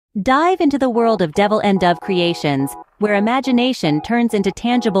Dive into the world of Devil and Dove Creations, where imagination turns into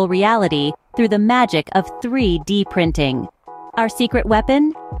tangible reality through the magic of 3D printing. Our secret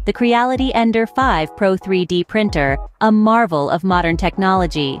weapon? The Creality Ender 5 Pro 3D printer, a marvel of modern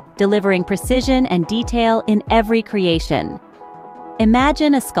technology, delivering precision and detail in every creation.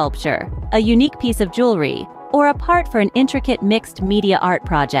 Imagine a sculpture, a unique piece of jewelry, or a part for an intricate mixed media art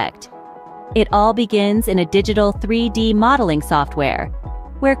project. It all begins in a digital 3D modeling software,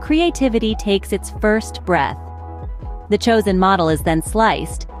 where creativity takes its first breath. The chosen model is then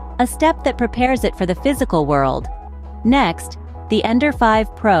sliced, a step that prepares it for the physical world. Next, the Ender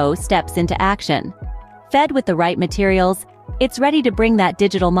 5 Pro steps into action. Fed with the right materials, it's ready to bring that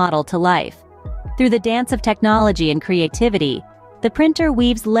digital model to life. Through the dance of technology and creativity, the printer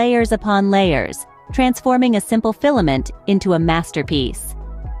weaves layers upon layers, transforming a simple filament into a masterpiece.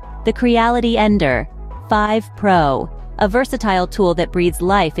 The Creality Ender 5 Pro, a versatile tool that breathes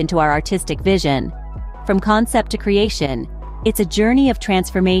life into our artistic vision. From concept to creation, it's a journey of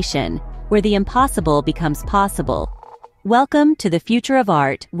transformation where the impossible becomes possible. Welcome to the future of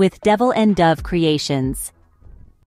art with Devil and Dove Creations.